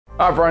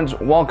Hi friends,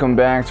 welcome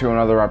back to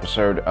another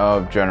episode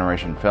of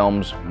Generation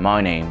Films.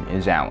 My name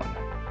is Alan.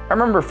 I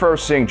remember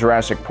first seeing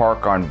Jurassic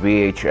Park on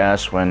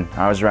VHS when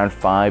I was around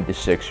 5 to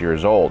 6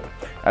 years old.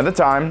 At the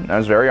time, I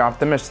was very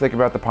optimistic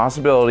about the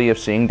possibility of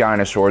seeing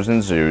dinosaurs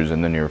in zoos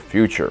in the near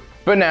future.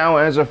 But now,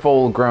 as a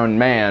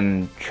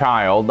full-grown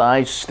child,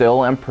 I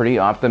still am pretty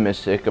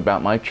optimistic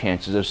about my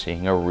chances of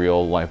seeing a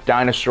real-life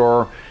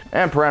dinosaur,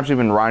 and perhaps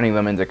even riding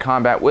them into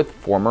combat with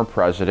former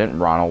President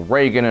Ronald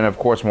Reagan, and of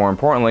course, more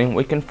importantly,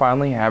 we can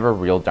finally have a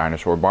real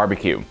dinosaur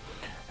barbecue.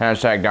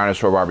 Hashtag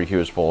dinosaur barbecue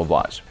is full of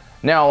lies.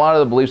 Now, a lot of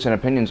the beliefs and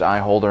opinions I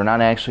hold are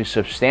not actually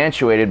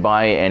substantiated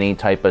by any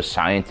type of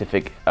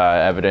scientific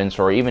evidence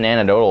or even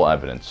anecdotal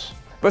evidence.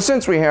 But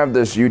since we have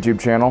this YouTube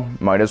channel,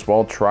 might as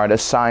well try to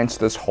science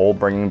this whole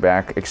bringing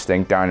back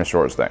extinct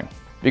dinosaurs thing.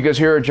 Because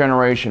here at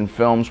Generation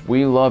Films,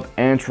 we love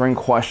answering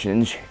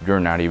questions you're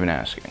not even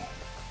asking.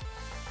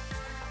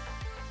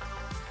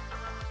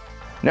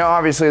 Now,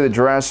 obviously, the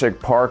Jurassic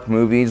Park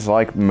movies,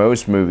 like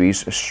most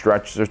movies,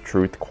 stretch the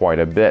truth quite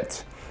a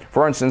bit.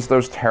 For instance,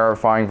 those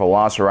terrifying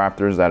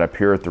velociraptors that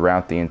appear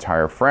throughout the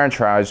entire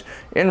franchise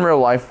in real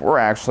life were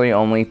actually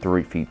only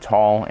 3 feet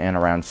tall and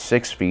around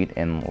 6 feet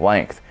in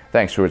length,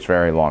 thanks to its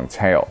very long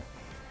tail.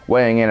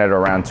 Weighing in at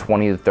around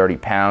 20 to 30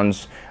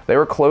 pounds, they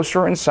were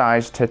closer in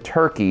size to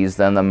turkeys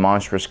than the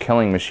monstrous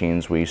killing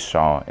machines we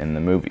saw in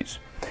the movies.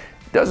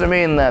 Doesn't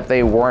mean that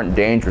they weren't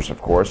dangerous,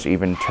 of course.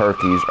 Even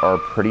turkeys are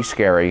pretty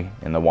scary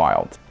in the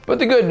wild. But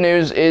the good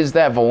news is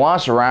that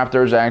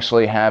velociraptors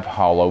actually have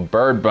hollow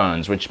bird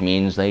bones, which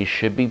means they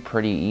should be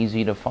pretty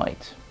easy to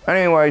fight.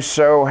 Anyway,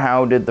 so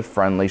how did the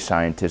friendly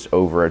scientists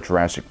over at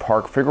Jurassic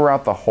Park figure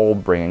out the whole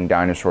bringing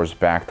dinosaurs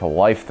back to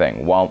life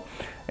thing? Well,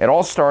 it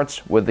all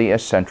starts with the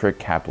eccentric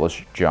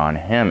capitalist John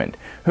Hammond,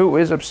 who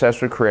is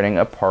obsessed with creating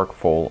a park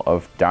full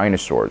of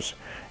dinosaurs.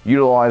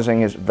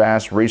 Utilizing his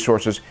vast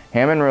resources,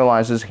 Hammond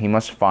realizes he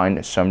must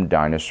find some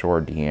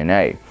dinosaur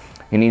DNA.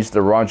 He needs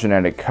the raw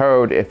genetic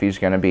code if he's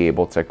going to be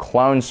able to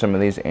clone some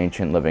of these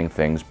ancient living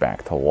things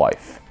back to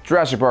life.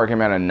 Jurassic Park came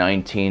out in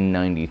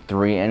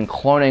 1993, and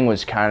cloning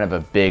was kind of a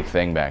big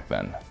thing back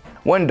then.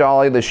 When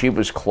Dolly the sheep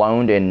was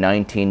cloned in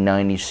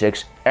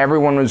 1996,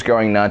 everyone was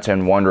going nuts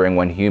and wondering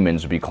when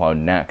humans would be cloned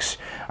next.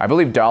 I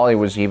believe Dolly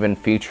was even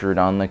featured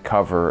on the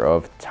cover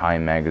of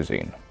Time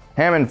magazine.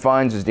 Hammond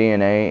finds his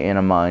DNA in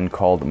a mine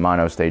called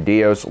Manos de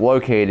Dios,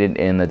 located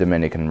in the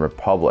Dominican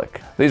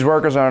Republic. These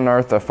workers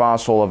unearthed a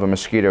fossil of a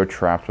mosquito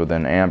trapped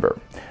within amber.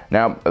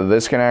 Now,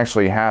 this can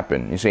actually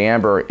happen. You see,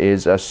 amber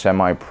is a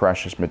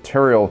semi-precious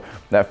material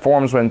that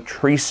forms when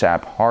tree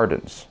sap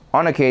hardens.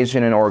 On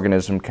occasion, an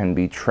organism can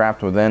be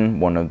trapped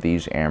within one of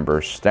these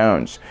amber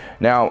stones.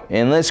 Now,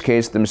 in this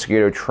case, the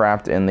mosquito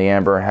trapped in the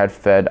amber had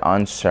fed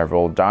on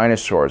several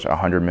dinosaurs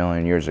 100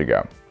 million years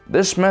ago.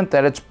 This meant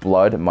that its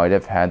blood might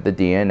have had the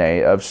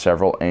DNA of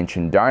several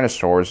ancient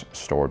dinosaurs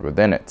stored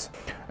within it.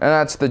 And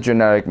that's the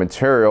genetic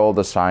material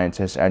the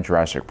scientists at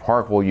Jurassic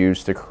Park will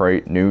use to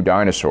create new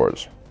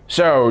dinosaurs.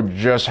 So,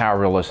 just how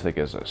realistic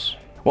is this?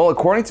 Well,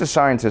 according to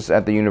scientists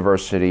at the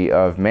University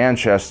of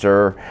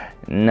Manchester,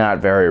 not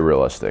very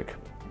realistic.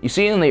 You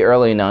see, in the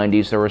early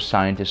 90s, there were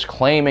scientists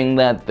claiming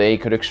that they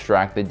could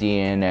extract the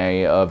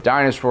DNA of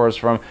dinosaurs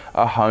from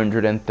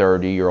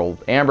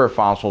 130-year-old amber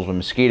fossils with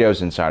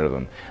mosquitoes inside of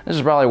them. This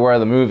is probably where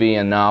the movie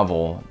and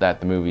novel that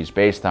the movie is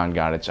based on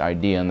got its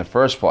idea in the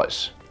first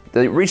place.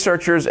 The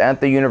researchers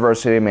at the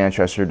University of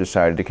Manchester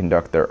decided to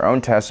conduct their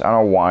own tests on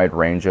a wide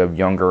range of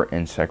younger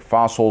insect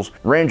fossils,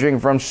 ranging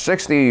from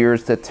 60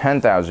 years to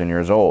 10,000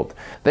 years old.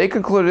 They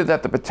concluded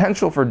that the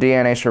potential for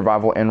DNA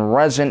survival in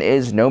resin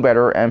is no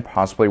better and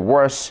possibly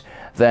worse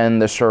than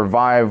the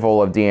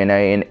survival of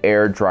DNA in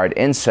air-dried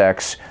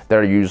insects that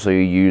are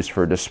usually used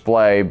for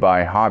display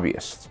by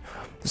hobbyists.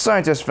 The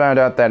scientists found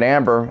out that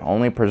amber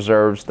only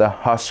preserves the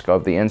husk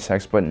of the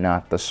insects but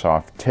not the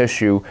soft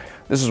tissue.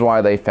 This is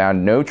why they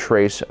found no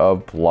trace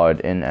of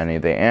blood in any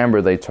of the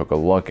amber they took a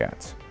look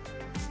at.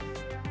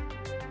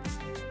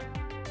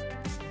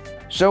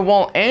 So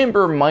while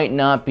amber might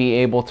not be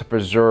able to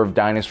preserve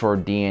dinosaur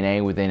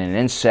DNA within an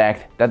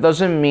insect, that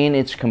doesn't mean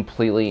it's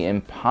completely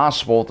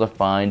impossible to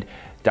find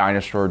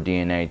dinosaur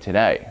DNA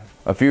today.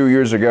 A few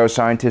years ago,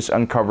 scientists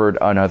uncovered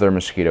another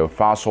mosquito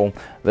fossil.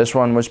 This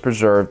one was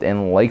preserved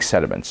in lake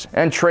sediments,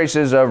 and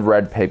traces of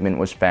red pigment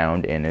was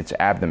found in its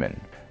abdomen.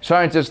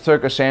 Scientists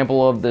took a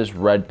sample of this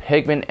red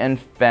pigment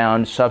and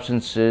found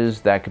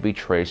substances that could be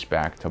traced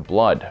back to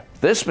blood.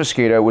 This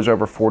mosquito was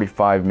over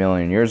 45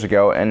 million years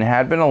ago and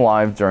had been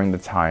alive during the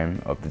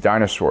time of the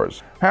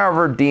dinosaurs.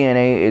 However,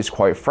 DNA is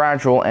quite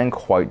fragile and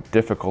quite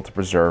difficult to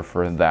preserve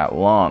for that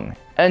long.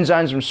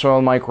 Enzymes from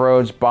soil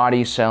microbes,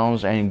 body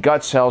cells, and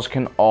gut cells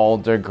can all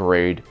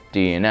degrade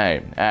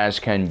DNA, as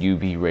can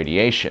UV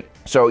radiation.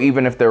 So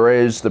even if there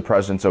is the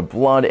presence of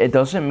blood, it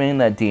doesn't mean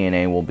that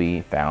DNA will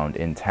be found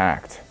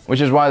intact.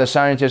 Which is why the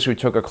scientists who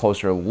took a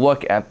closer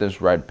look at this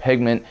red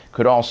pigment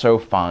could also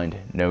find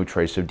no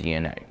trace of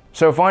DNA.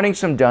 So finding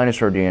some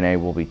dinosaur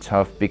DNA will be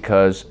tough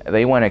because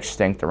they went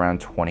extinct around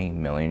 20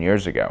 million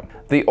years ago.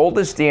 The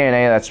oldest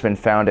DNA that's been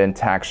found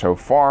intact so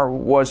far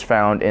was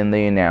found in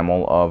the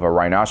enamel of a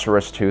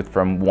rhinoceros tooth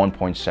from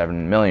 1.7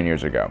 million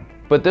years ago.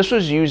 But this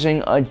was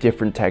using a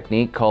different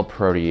technique called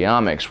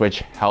proteomics,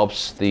 which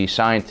helps the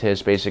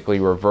scientists basically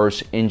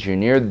reverse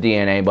engineer the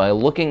DNA by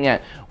looking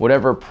at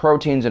whatever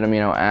proteins and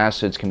amino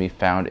acids can be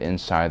found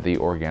inside the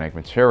organic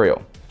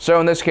material. So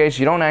in this case,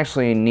 you don't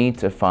actually need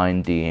to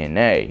find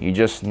DNA, you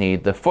just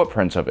need the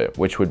footprints of it,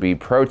 which would be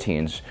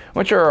proteins,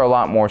 which are a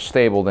lot more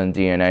stable than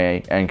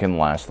DNA and can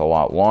last a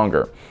lot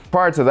longer.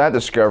 Prior to that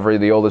discovery,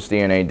 the oldest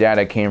DNA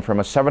data came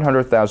from a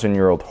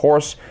 700,000-year-old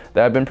horse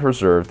that had been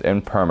preserved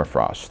in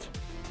permafrost.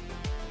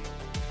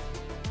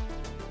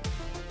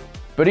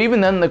 But even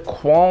then, the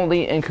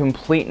quality and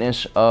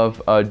completeness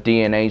of a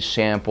DNA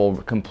sample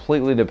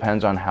completely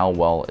depends on how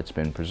well it's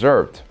been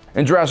preserved.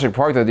 In Jurassic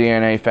Park, the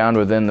DNA found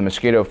within the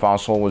mosquito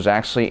fossil was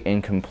actually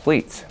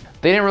incomplete.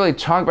 They didn't really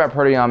talk about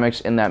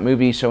proteomics in that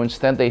movie, so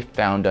instead they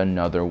found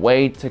another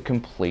way to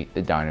complete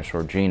the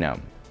dinosaur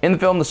genome. In the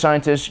film, the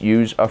scientists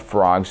use a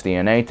frog's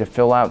DNA to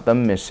fill out the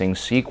missing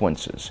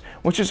sequences,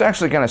 which is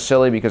actually kind of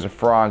silly because a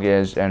frog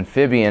is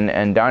amphibian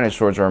and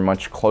dinosaurs are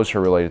much closer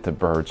related to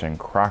birds and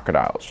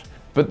crocodiles.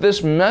 But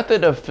this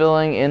method of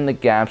filling in the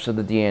gaps of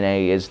the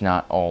DNA is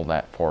not all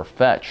that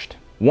far-fetched.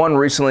 One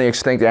recently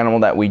extinct animal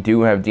that we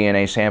do have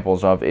DNA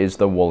samples of is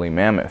the woolly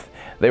mammoth.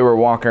 They were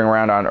walking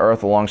around on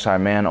Earth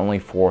alongside man only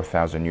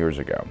 4,000 years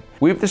ago.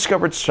 We've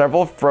discovered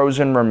several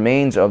frozen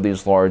remains of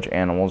these large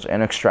animals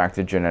and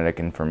extracted genetic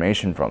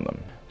information from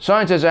them.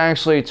 Scientists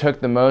actually took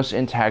the most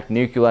intact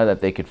nuclei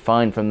that they could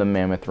find from the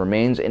mammoth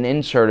remains and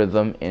inserted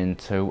them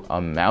into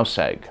a mouse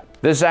egg.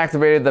 This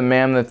activated the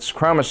mammoth's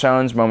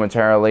chromosomes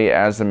momentarily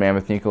as the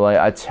mammoth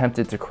nuclei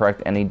attempted to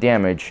correct any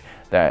damage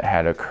that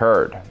had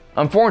occurred.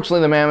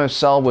 Unfortunately, the mammoth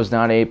cell was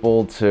not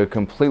able to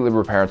completely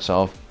repair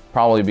itself,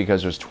 probably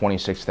because it was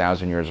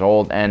 26,000 years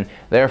old, and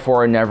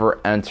therefore it never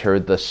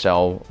entered the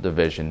cell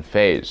division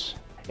phase.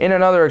 In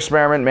another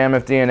experiment,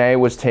 mammoth DNA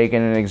was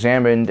taken and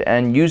examined,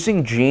 and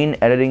using gene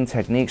editing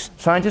techniques,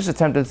 scientists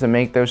attempted to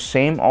make those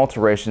same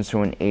alterations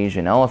to an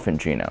Asian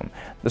elephant genome.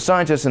 The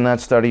scientists in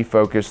that study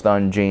focused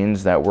on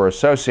genes that were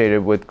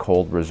associated with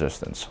cold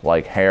resistance,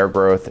 like hair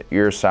growth,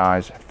 ear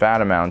size,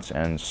 fat amounts,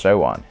 and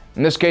so on.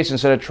 In this case,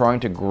 instead of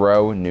trying to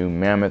grow new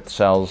mammoth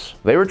cells,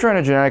 they were trying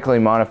to genetically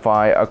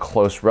modify a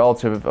close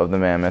relative of the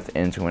mammoth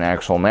into an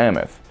actual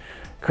mammoth.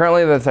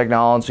 Currently, the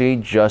technology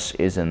just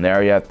isn't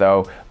there yet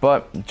though,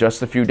 but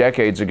just a few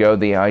decades ago,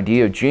 the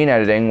idea of gene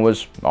editing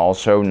was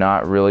also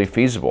not really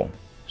feasible.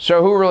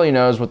 So who really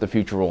knows what the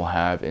future will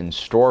have in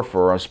store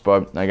for us,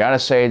 but I gotta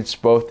say it's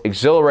both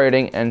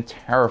exhilarating and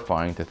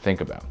terrifying to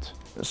think about.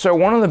 So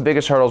one of the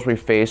biggest hurdles we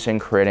face in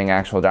creating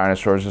actual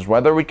dinosaurs is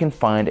whether we can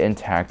find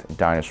intact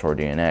dinosaur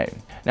DNA.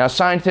 Now,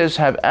 scientists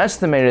have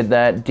estimated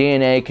that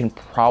DNA can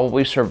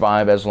probably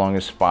survive as long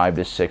as 5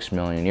 to 6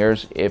 million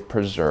years if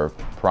preserved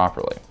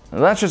properly. Now,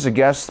 that's just a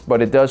guess,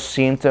 but it does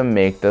seem to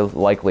make the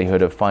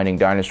likelihood of finding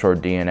dinosaur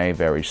DNA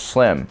very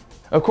slim.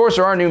 Of course,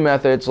 there are new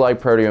methods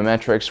like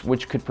proteometrics,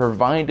 which could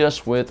provide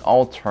us with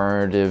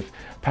alternative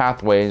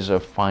pathways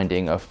of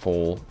finding a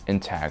full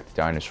intact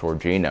dinosaur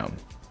genome.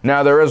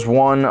 Now, there is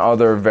one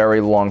other very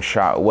long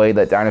shot way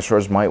that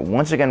dinosaurs might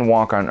once again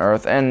walk on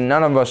Earth, and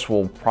none of us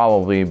will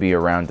probably be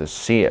around to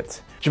see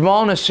it.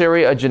 Jamal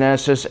Nassiri, a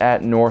geneticist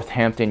at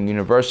Northampton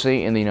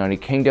University in the United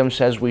Kingdom,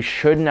 says we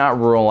should not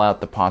rule out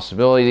the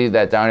possibility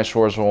that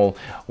dinosaurs will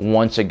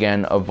once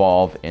again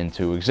evolve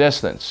into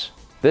existence.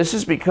 This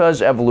is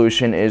because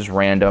evolution is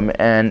random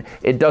and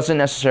it doesn't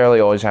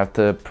necessarily always have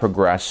to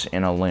progress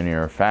in a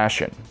linear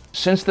fashion.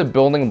 Since the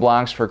building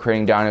blocks for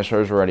creating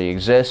dinosaurs already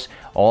exist,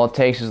 all it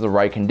takes is the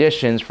right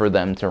conditions for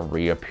them to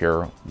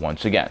reappear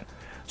once again.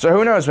 So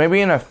who knows,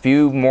 maybe in a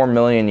few more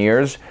million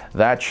years,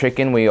 that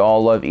chicken we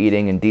all love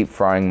eating and deep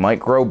frying might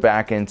grow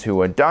back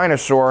into a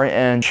dinosaur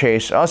and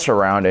chase us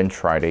around and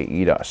try to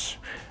eat us.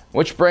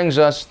 Which brings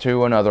us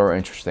to another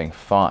interesting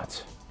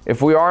thought.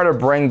 If we are to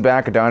bring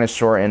back a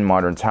dinosaur in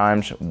modern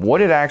times,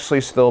 would it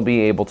actually still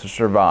be able to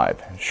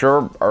survive?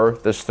 Sure,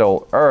 Earth is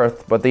still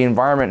Earth, but the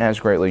environment has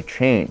greatly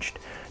changed.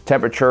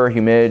 Temperature,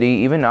 humidity,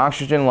 even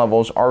oxygen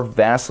levels are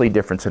vastly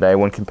different today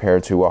when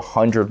compared to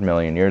 100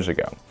 million years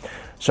ago.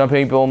 Some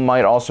people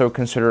might also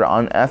consider it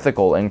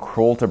unethical and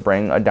cruel to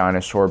bring a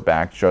dinosaur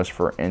back just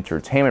for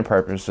entertainment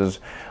purposes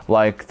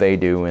like they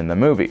do in the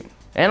movie.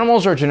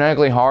 Animals are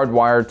genetically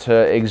hardwired to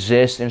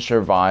exist and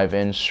survive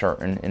in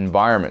certain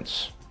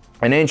environments.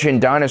 An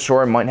ancient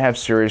dinosaur might have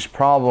serious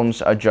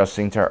problems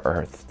adjusting to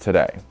Earth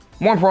today.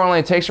 More importantly,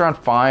 it takes around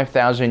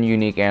 5,000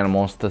 unique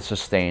animals to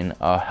sustain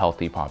a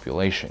healthy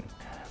population.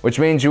 Which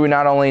means you would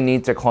not only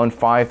need to clone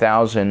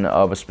 5,000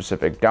 of a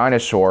specific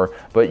dinosaur,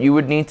 but you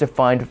would need to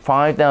find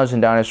 5,000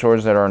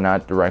 dinosaurs that are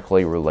not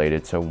directly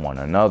related to one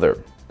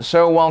another.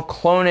 So while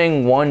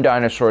cloning one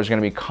dinosaur is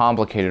going to be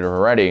complicated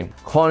already,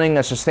 cloning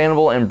a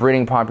sustainable and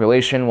breeding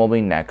population will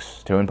be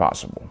next to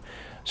impossible.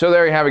 So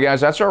there you have it,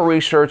 guys. That's our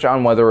research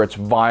on whether it's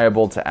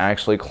viable to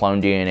actually clone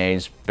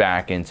DNAs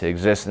back into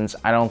existence.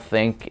 I don't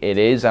think it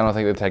is. I don't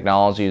think the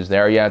technology is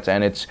there yet,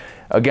 and it's,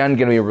 again,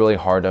 going to be really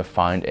hard to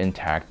find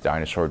intact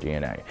dinosaur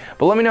DNA.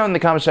 But let me know in the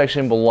comment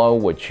section below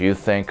what you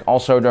think.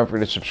 Also, don't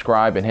forget to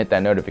subscribe and hit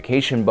that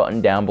notification button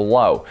down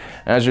below.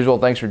 And as usual,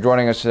 thanks for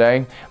joining us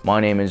today. My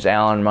name is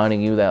Alan, reminding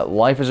you that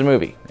life is a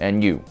movie,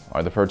 and you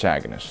are the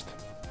protagonist.